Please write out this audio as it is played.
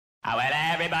Oh, well,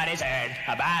 everybody's heard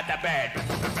about the bird.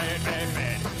 Bird, bird,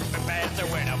 bird. The bird's a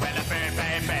winner. Well, the bird,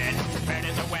 bird, bird. Bird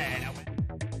is a winner.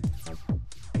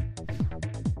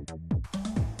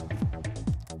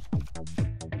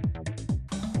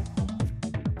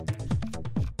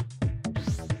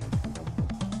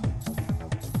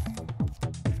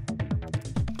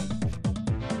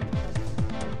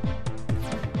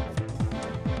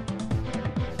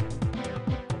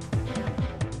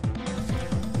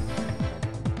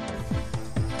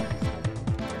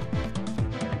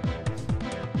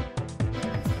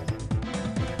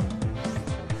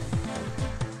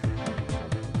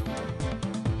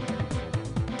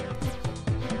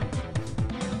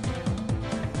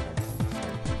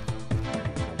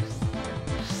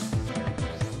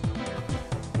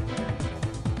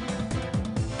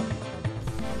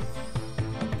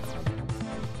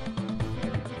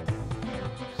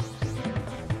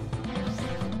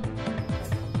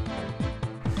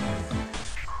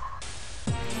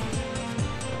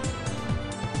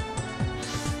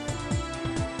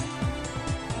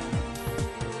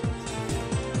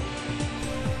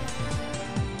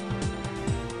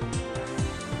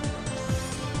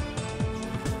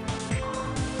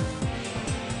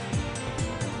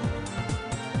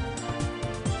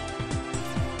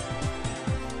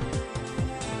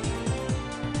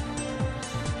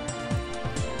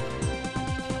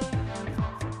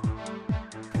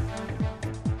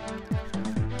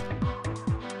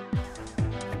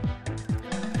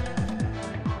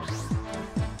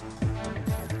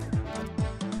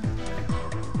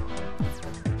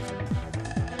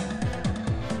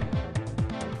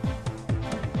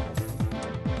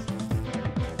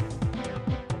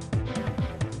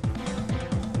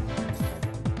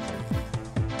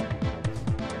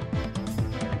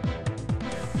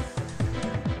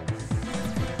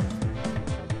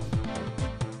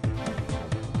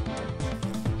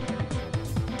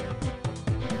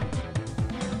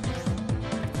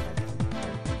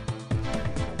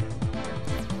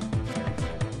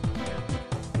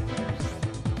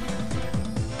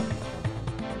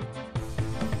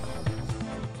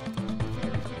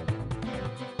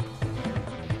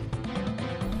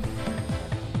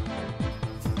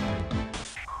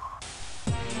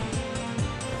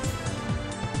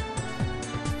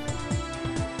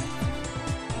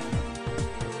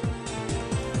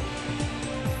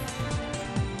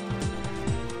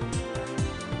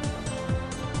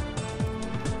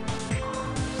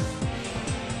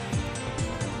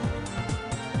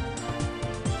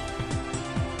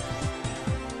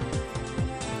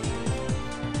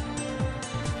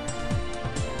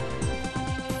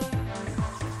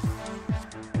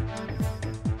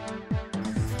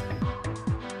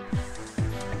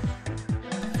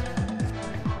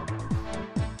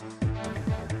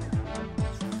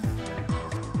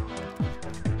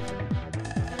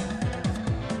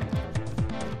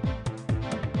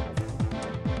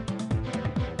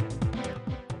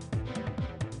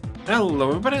 Hello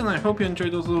everybody, and I hope you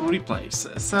enjoyed those little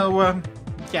replays. So,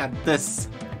 yeah, this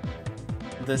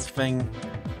thing,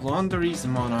 Floowandereeze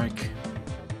Monarch.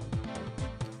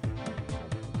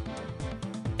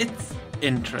 It's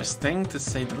interesting to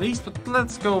say the least, but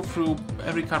let's go through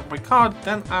every card by card,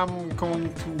 then I'm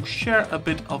going to share a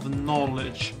bit of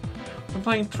knowledge. I'm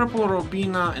playing triple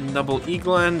Robina and double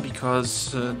Eaglen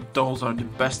because those are the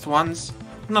best ones.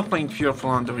 I'm not playing pure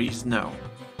Floowandereeze, no.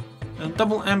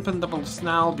 Double Amp and double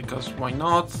Snell because why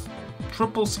not?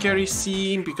 Triple Scary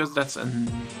Sea because that's a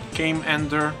game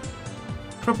ender.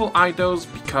 Triple Idos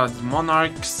because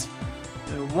Monarchs.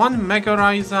 One Mega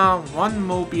Ryza, one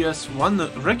Mobius, one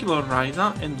regular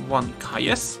Ryza, and one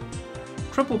Caius.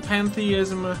 Triple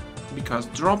Pantheism because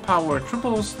draw power.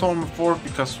 Triple Storm Force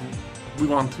because we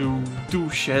want to do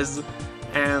Shez,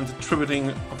 and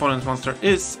tributing opponent monster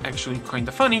is actually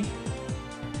kinda funny.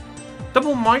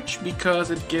 Double March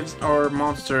because it gives our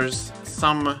monsters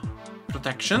some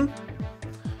protection.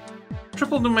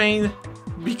 Triple Domain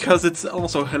because it's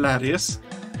also hilarious.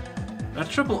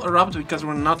 Triple Erupt because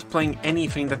we're not playing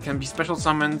anything that can be special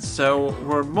summoned, so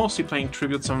we're mostly playing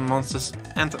tribute summon monsters,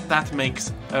 and that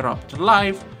makes Erupt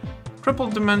live. Triple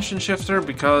Dimension Shifter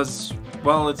because,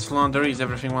 well, it's Floowandereeze,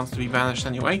 everything wants to be banished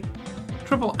anyway.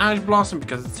 Triple Ash Blossom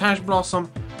because it's Ash Blossom,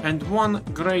 and one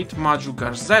Great Maju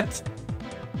Garzette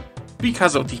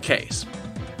because OTKs.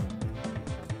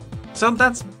 So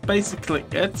that's basically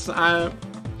it.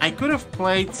 I could have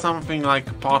played something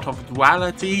like Pot of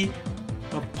Duality,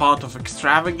 a Pot of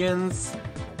Extravagance,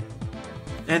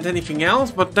 and anything else,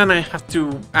 but then I have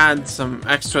to add some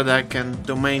extra deck and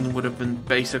Domain would have been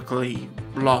basically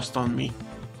lost on me.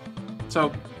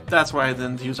 So that's why I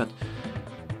didn't use it.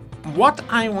 What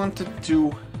I wanted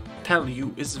to tell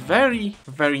you is very,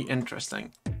 very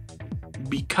interesting.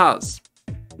 Because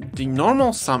the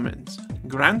normal summons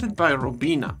granted by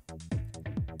Robina,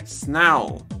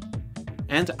 Snell,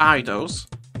 and Eidos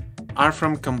are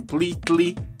from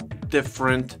completely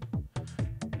different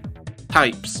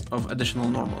types of additional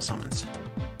normal summons.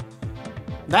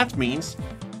 That means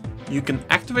you can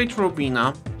activate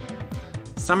Robina,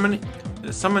 summon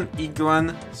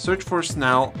Eaglen, search for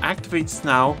Snell, activate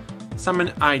Snell, summon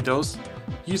Eidos,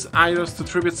 use Eidos to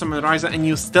tribute summon Ryza, and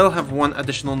you still have one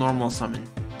additional normal summon.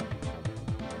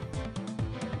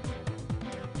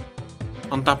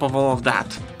 On top of all of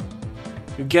that,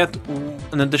 you get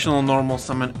an additional normal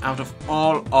summon out of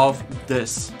all of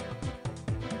this.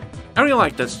 I really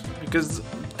like this, because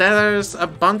there's a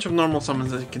bunch of normal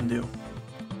summons that you can do.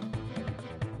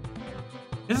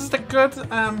 Is this good?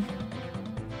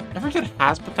 I think it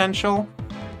has potential.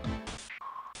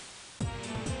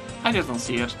 I just don't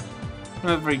see it. I'm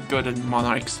not very good at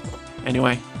Monarchs.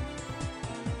 Anyway.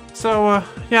 So,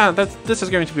 yeah, this is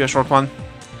going to be a short one.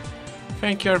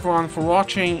 Thank you everyone for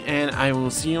watching, and I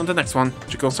will see you on the next one.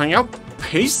 Chico signing out.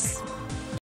 Peace!